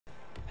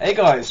Hey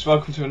guys,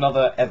 welcome to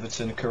another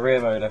Everton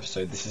Career Mode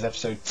episode. This is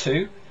episode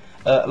 2.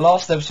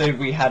 Last episode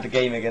we had a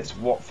game against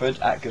Watford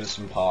at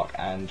Goodison Park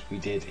and we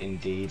did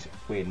indeed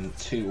win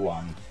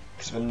 2-1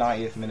 because of a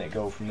 90th minute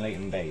goal from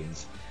Leighton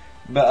Baines.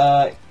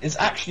 But it's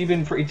actually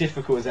been pretty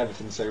difficult as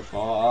Everton so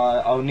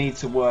far. I'll need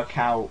to work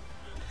out,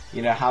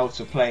 how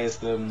to play as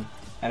them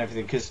and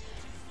everything, because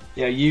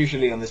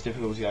usually on this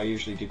difficulty I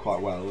usually do quite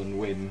well and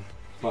win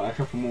by a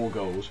couple more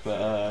goals,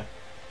 but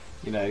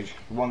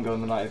one goal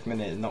in the 90th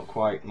minute is not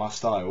quite my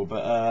style.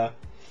 But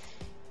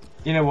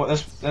you know what,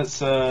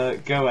 let's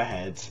go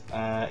ahead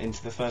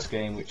into the first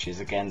game, which is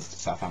against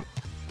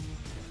Southampton.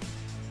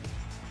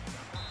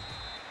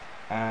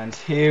 And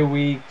here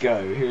we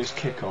go, here's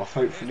kickoff.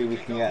 Hopefully we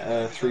can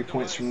get 3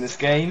 points from this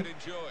game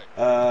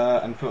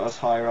and put us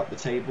higher up the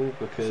table,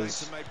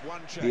 because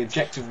the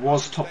objective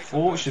was top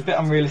 4, which is a bit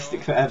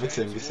unrealistic for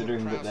Everton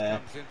considering that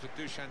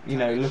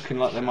they're looking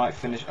like they might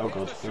finish. Oh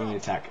god, they're on the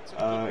attack.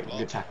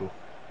 Good tackle.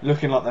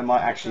 Looking like they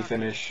might actually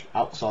finish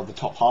outside the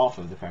top half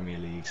of the Premier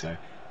League, so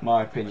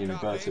my opinion,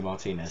 Roberto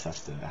Martinez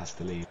has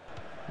to leave.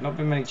 Not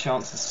been many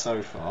chances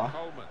so far.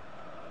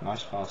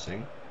 Nice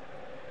passing.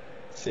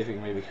 Let's see if we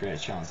can maybe create a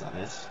chance like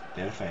this.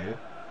 Deulofeu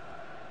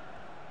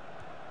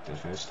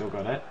still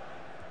got it.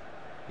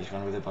 He's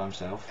running with it by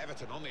himself.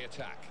 Everton on the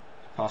attack.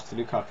 Pass to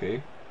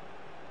Lukaku.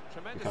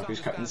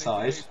 Lukaku's cut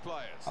inside.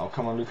 Oh,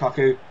 come on,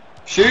 Lukaku.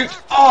 Shoot!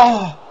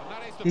 Oh!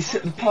 He's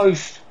hit the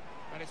post.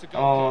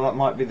 Oh, that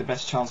might be the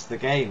best chance of the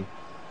game.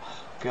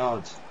 Oh,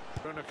 God.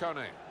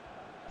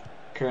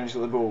 Kone's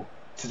got the ball.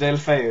 To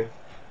Deulofeu.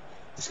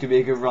 This could be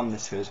a good run,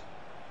 this could.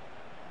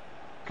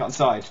 Cut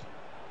inside.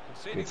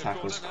 Good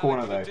tackle. It's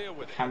corner though.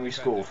 Can we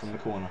score from the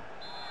corner?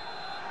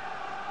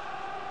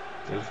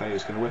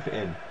 Deulofeu's going to whip it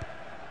in.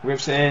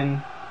 Whips it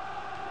in.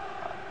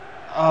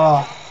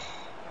 Oh,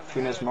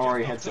 Funes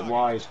Mori heads it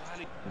wide.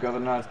 We've got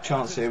another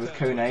chance here with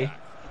Kone.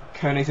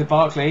 Kone to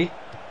Barkley.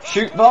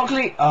 Shoot,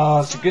 Barkley! Oh,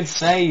 it's a good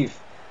save.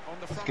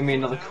 It's going to be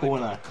another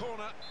corner.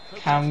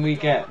 Can we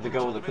get the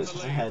goal that puts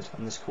us ahead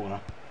on this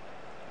corner?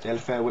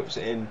 Deulofeu whips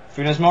it in.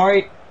 Funes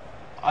Mori.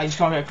 I just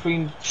can't get a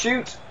clean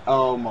shoot.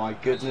 Oh my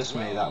goodness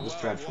me, that was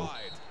dreadful.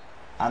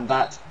 And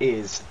that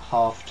is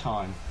half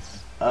time.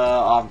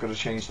 I've got to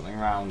change something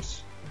around.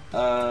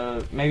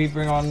 Maybe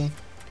bring on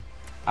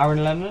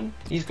Aaron Lennon.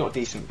 He's got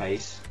decent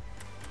pace.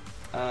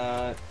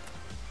 Can't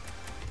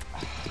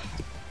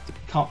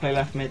play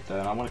left mid though,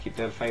 and I want to keep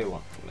Deulofeu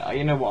on.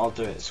 You know what? I'll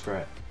do it. Screw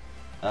it.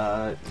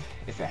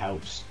 If it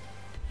helps.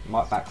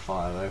 Might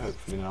backfire though.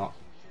 Hopefully not.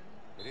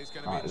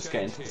 Alright, let's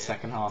get into the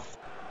second half.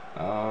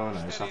 Oh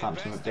no,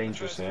 Southampton look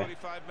dangerous here.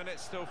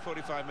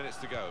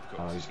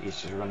 Oh, he's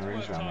just running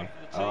rings around me.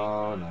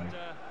 Oh no.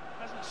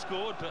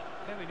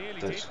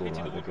 Don't score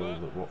like the goal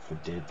that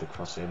Watford did, the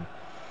cross in.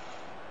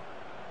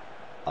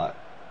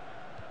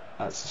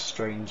 That's a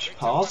strange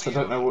pass. I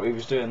don't know what he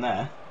was doing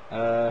there.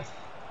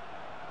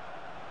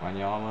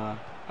 Wanyama.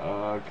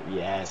 Oh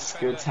yes,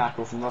 good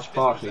tackle from Ross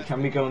Barkley.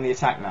 Can we go on the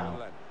attack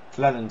now?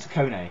 To Lennon, to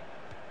Kone.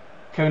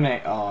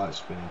 Kone. Oh, it's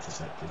been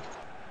intercepted.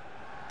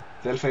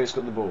 Deulofeu's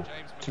got the ball.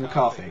 To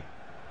McCarthy.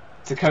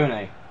 To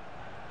Kone.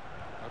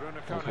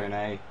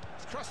 Kone.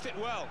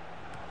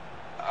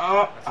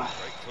 Oh,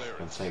 for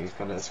God's sake, he's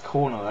got it. It's a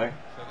corner though.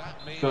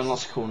 He's got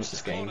lots of corners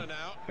this game.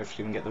 Hopefully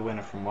we can get the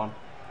winner from one.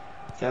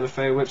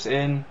 Deulofeu whips it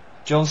in.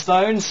 John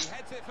Stones.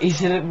 He's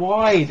hit it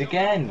wide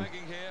again.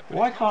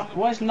 Why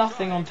is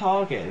nothing on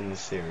target in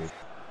this series?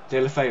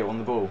 Deulofeu on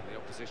the ball.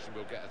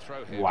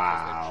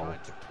 Wow.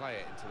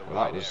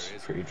 Well, that was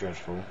pretty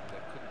dreadful.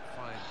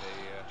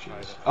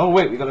 Jeez. Oh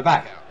wait, we got it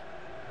back.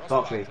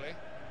 Barkley.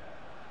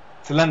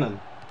 To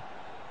Lennon.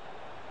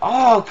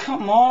 Oh,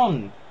 come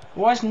on.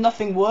 Why is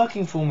nothing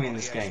working for me in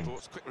this game?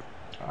 Right,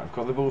 I've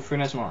got the ball.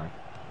 Funes Mori.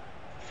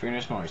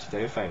 Funes Mori to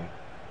Deulofeu.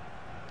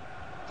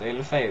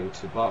 Deulofeu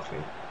to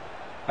Barkley.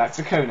 Back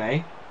to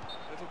Kone.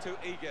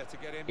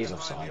 He's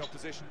offside.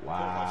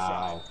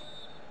 Wow.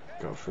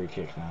 Got a free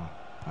kick now.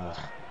 Ugh.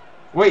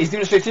 Wait, he's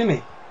doing it straight to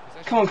me.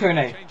 Come on,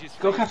 Kone.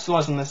 Got to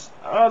capitalise on this.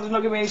 Oh, there's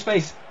not giving me any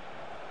space.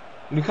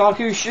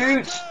 Lukaku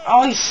shoots.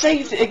 Oh, he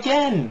saved it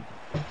again.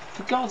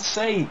 For God's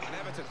sake.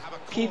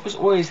 Keepers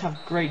always have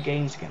great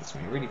games against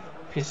me. It really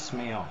pisses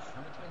me off.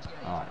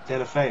 Alright,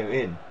 Deulofeu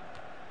in.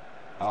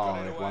 Oh,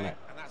 they've won it.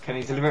 Can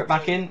he deliver it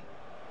back in?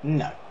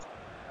 No.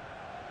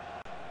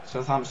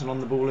 Southampton on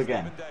the ball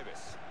again.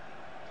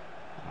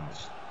 Oh,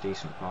 it's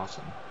decent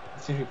passing.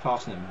 It seems to be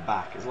passing it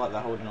back. It's like they're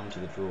holding on to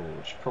the draw,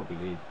 which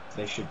probably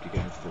they should be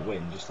going for the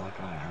win, just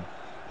like I am.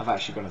 I've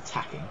actually gone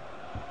attacking.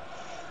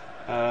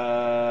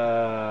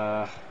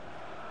 Oh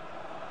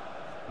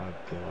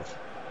god.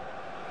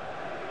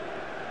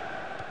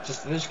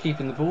 They're just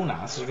keeping the ball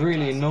now. This is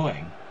really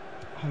annoying.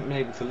 I haven't been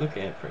able to look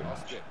at it pretty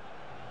much.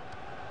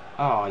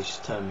 Oh, he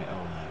just turned me.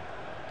 Oh no.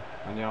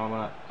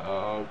 Wanyama.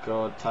 Oh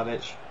god,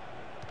 Tadic.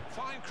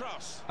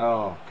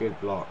 Oh, good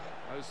block.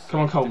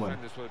 Come on, Coleman.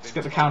 Let's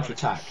get the counter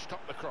attack.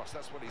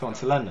 Come on,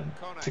 to Lennon.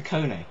 To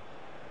Kone.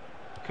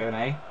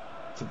 Kone.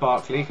 To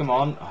Barkley. Come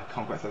on. Oh, I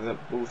can't quite throw the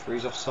ball.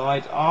 Three's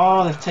offside.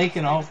 Oh, they've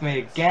taken it off me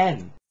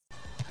again.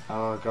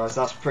 Oh guys,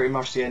 that's pretty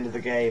much the end of the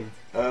game.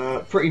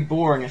 Pretty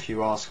boring if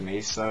you ask me,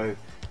 so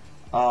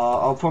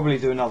I'll probably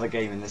do another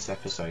game in this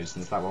episode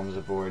since that one was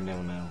a boring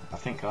 0-0. I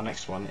think our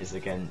next one is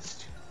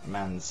against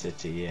Man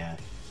City, yeah.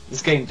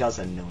 This game does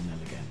end 0-0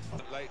 again.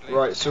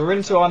 Right, so we're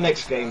into our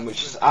next game,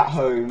 which is at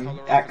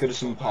home at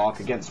Goodison Park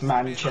against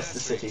Manchester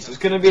City. So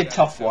it's going to be a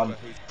tough one,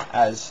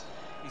 as,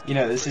 you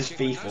know, this is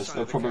FIFA, so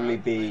they'll probably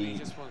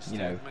be, you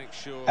know,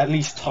 at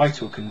least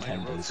title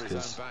contenders,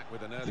 because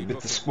with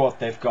the squad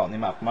they've got and the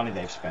amount of money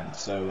they've spent.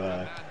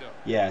 So,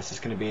 yeah, this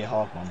is going to be a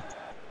hard one.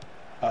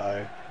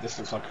 Uh-oh, this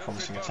looks like a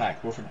promising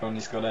attack. Wilfred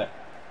Boney's got it.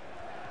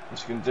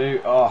 What's he going to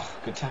do? Oh,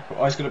 good tackle.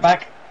 Oh, he's got it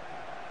back.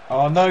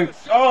 Oh no!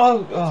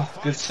 Oh,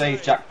 good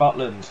save, Jack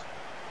Butland.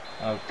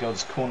 Oh God,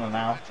 it's corner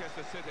now.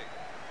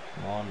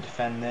 Come on,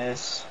 defend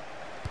this.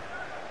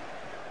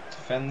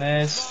 Defend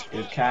this.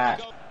 Good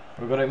catch.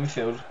 We've got it in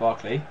midfield.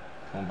 Barkley.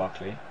 Come on,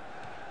 Barkley.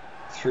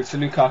 Through to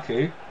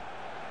Lukaku.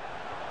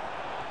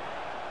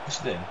 What's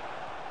it doing?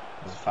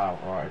 There's a foul.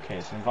 Alright, okay,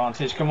 it's an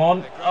advantage. Come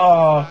on.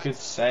 Oh, good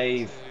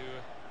save.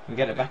 We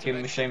get it back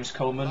in with Seamus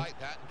Coleman.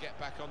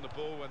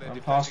 Run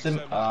past him.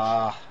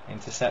 Ah,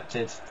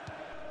 intercepted.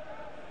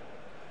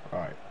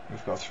 Right,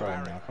 we've got to throw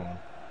him now, come on.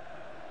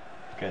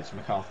 Okay, it's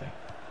McCarthy.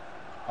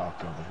 Oh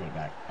God, they've got it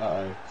back.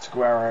 Uh-oh, it's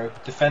Aguero.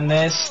 Defend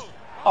this.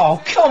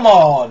 Oh, come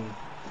on!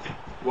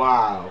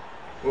 Wow.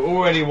 We're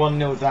already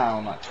 1-0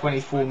 down, like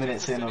 24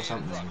 minutes in or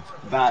something.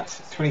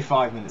 That's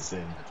 25 minutes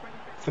in.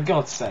 For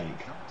God's sake.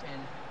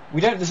 We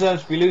don't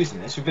deserve to be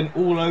losing this, we've been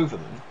all over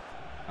them.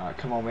 Alright,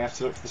 come on, we have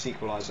to look for this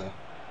equaliser.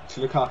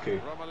 To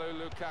Lukaku.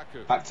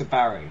 Back to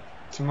Barry.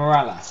 To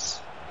Morales.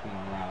 Come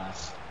on,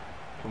 Morales.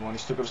 Come on,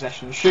 he's still got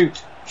possession.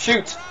 Shoot!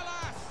 Shoot!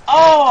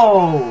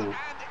 Oh!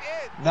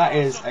 That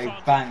is a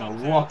banger.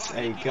 What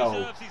a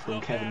goal from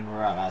Kevin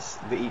Morales,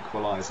 the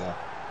equaliser.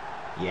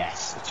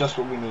 Yes, just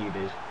what we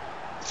needed.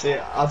 See,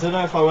 I don't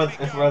know if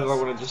whether I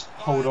want to just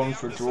hold on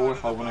for a draw,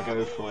 if I want to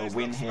go for a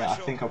win here. I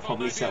think I'll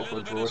probably settle for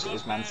a draw as it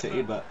is Man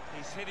City, but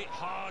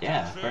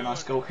yeah, very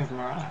nice goal, Kevin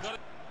Morales.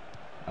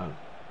 Oh,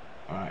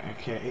 alright,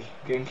 okay.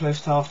 Getting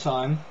close to half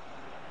time.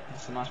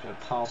 That's a nice bit of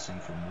passing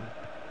from them.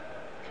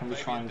 Can we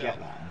try and get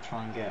that and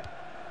try and get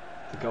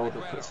the goal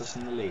that puts us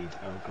in the lead?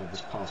 Oh God,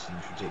 this passing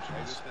is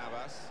ridiculous.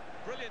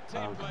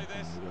 Oh God,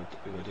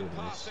 we've got to deal with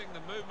this.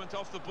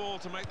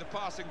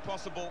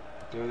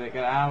 Do it,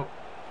 get out.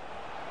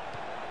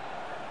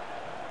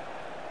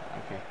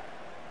 Okay.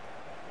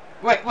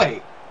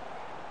 Wait.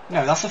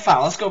 No, that's a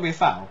foul. That's got to be a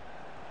foul.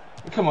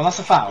 Come on, that's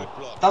a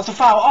foul. That's a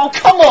foul. Oh,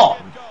 come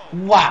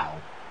on! Wow.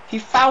 He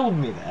fouled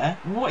me there.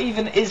 What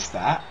even is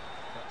that?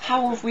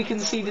 How have we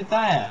conceded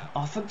there?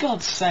 Oh, for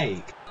God's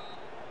sake.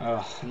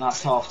 Oh, and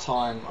that's half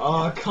time.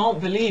 Oh, I can't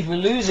believe we're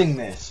losing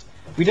this.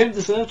 We don't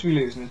deserve to be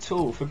losing at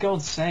all, for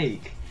God's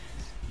sake.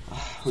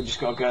 Oh, we just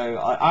got to go.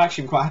 I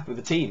actually am quite happy with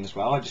the team as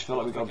well. I just feel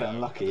like we got a bit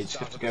unlucky. Just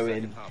have to go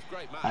in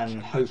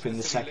and hope in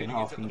the second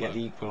half we can get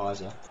the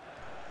equaliser.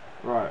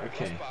 Right,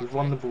 okay. We've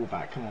won the ball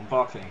back. Come on,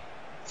 Barkley.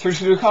 Through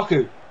to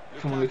Lukaku.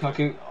 Come on,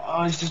 Lukaku.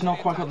 Oh, he's just not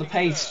quite got the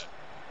pace.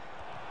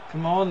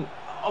 Come on.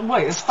 Oh,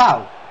 wait, it's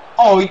foul.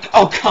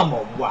 Oh, come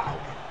on, wow.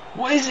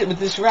 What is it with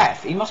this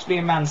ref? He must be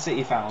a Man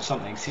City fan or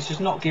something, because he's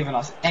just not giving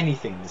us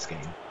anything in this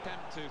game.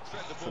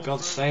 For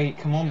God's sake,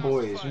 come on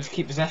boys, we need to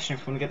keep possession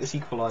if we want to get this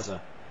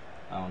equaliser.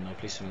 Oh no,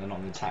 please tell me they're not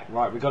in the attack.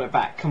 Right, we got it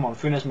back. Come on,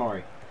 Funes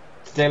Mori.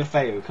 To De La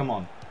Feu, come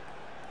on.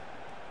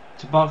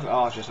 To Barkley.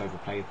 Oh, I just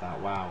overplayed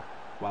that, wow.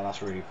 Wow,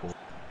 that's really poor.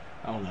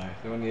 Oh no,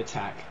 they're on the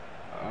attack.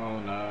 Oh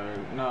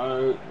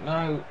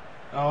no.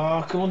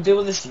 Oh, come on, deal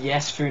with this.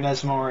 Yes,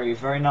 Funes Mori,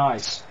 very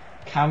nice.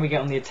 Can we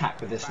get on the attack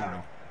with this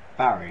now?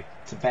 Barry,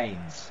 to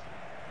Baines.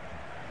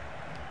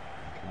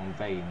 Come on,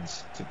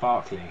 Baines. To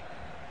Barkley.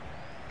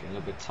 Getting a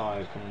little bit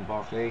tired. Come on,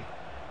 Barkley.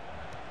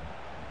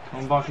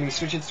 Come on, Barkley.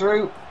 Switch it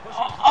through.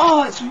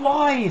 Oh, it's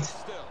wide.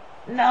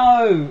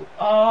 No.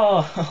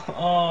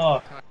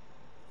 Oh.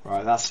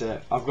 Right, that's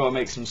it. I've got to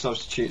make some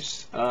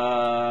substitutes.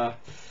 What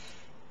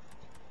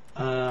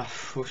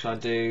should I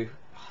do?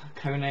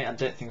 Kone? I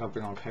don't think I'll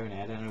bring on Kone.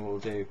 I don't know what we'll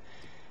do.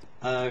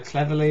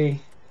 Cleverly.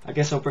 I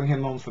guess I'll bring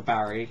him on for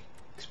Barry,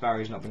 because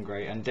Barry's not been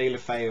great. And De La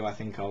Feu, I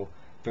think I'll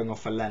bring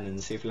off for Lennon,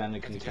 see if Lennon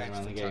can turn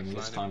around the game,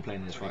 this time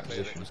playing in his right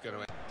position.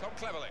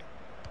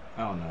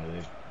 Oh no,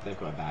 they've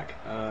got it back.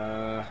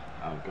 Oh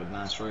good,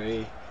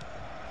 Nasri.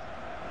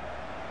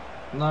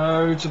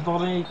 No, to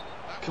Bonnie.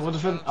 Come on,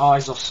 defend. Oh,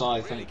 he's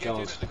offside, thank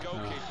God.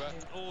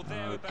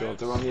 Oh God,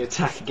 they're on the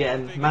attack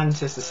again.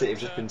 Manchester City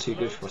have just been too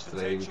good for us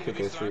today. We could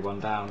go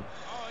 3-1 down.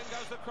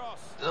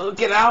 Oh,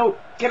 get out!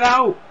 Get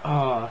out!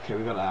 Oh, okay,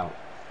 we got it out.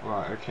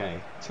 Right,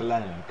 okay. To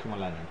Lennon. Come on,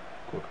 Lennon.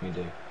 What can we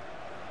do?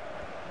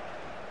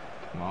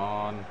 Come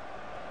on.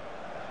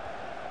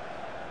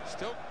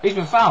 He's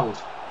been fouled.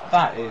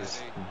 That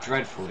is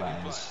dreadful,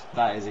 that is.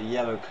 That is a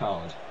yellow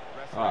card.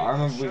 Right, I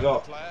remember we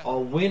got our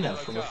winner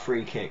from a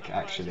free kick,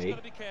 actually.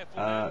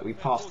 We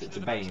passed it to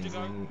Baines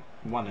and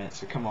won it,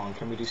 so come on,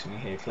 can we do something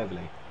here?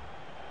 Cleverly.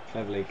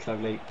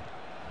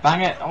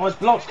 Bang it. Oh, it's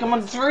blocked. Come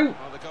on through.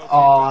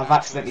 Oh, I've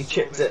accidentally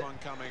chipped it.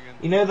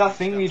 You know that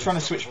thing when you're trying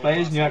to switch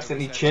players and you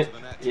accidentally chip?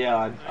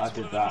 Yeah, I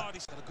did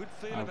that.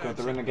 Oh god,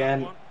 they're in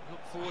again.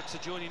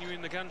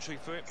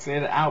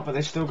 Cleared it out, but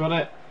they still got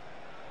it.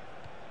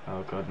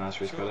 Oh god,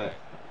 Nasri's got it.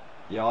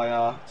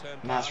 Yaya.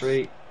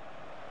 Nasri.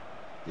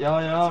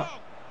 Yaya.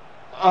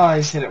 Oh,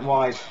 he's hit it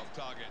wide.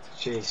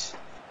 Jeez.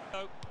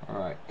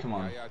 Alright, come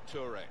on.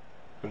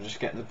 We'll just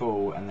get the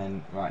ball and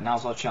then... Right,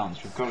 now's our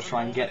chance. We've got to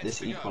try and get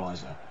this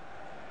equaliser.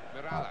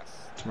 Right,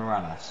 to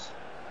Morales.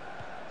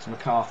 To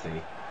McCarthy.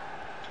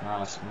 To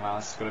Morales.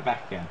 Morales got it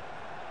back again.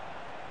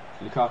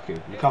 To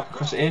Lukaku. Lukaku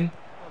cross it in.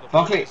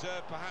 Barkley!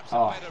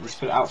 Oh, he's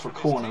put it out for a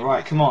corner.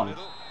 Right, come on.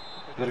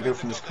 We've got to go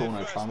from this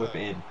corner, try and whip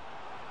it in.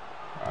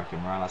 Right, okay,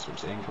 Morales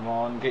whips it in. Come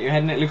on, get your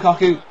head in it,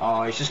 Lukaku!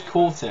 Oh, he's just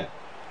caught it.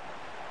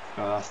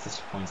 Oh, that's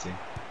disappointing.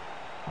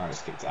 Alright,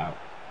 let's kick it out.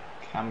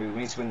 We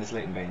need to win this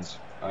Leighton Baines.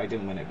 Oh, he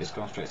didn't win it, but it's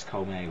gone straight to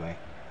Coleman anyway.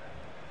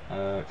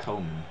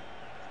 Coleman.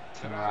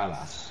 To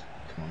Morales.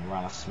 Come on,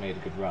 Morales has made a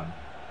good run.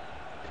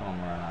 Come on,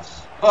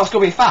 Morales. Oh, it's got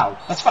to be a foul.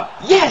 That's foul.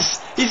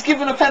 Yes! He's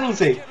given a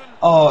penalty.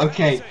 Oh,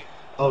 okay.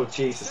 Oh,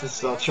 Jesus, this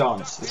is our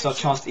chance. This is our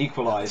chance to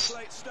equalise.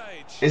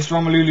 It's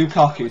Romelu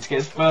Lukaku to get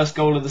his first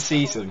goal of the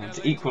season and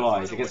to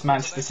equalise against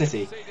Manchester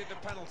City.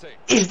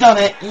 He's done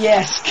it.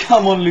 Yes!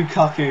 Come on,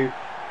 Lukaku.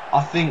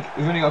 I think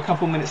we've only got a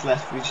couple minutes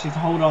left. We just need to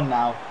hold on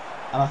now.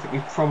 And I think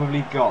we've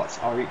probably got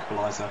our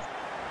equaliser.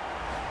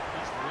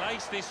 He's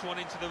laced this one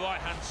into the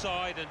right-hand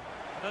side, and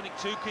I don't think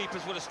two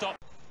keepers would have stopped.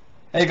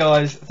 Hey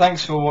guys,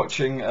 thanks for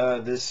watching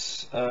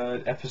this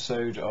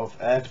episode of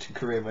Everton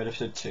Career Mode,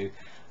 episode 2.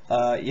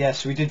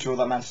 Yes, we did draw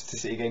that Manchester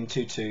City game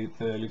 2-2.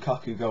 The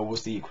Lukaku goal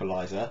was the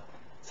equaliser,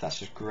 so that's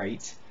just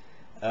great.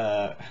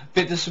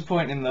 Bit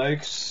disappointing though,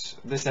 because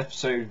this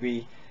episode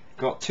we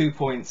got 2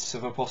 points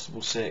of a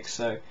possible 6,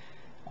 so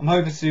I'm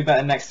hoping to do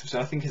better next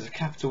episode. I think it's a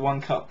Capital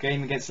One Cup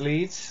game against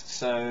Leeds,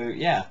 so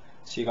yeah,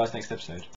 see you guys next episode.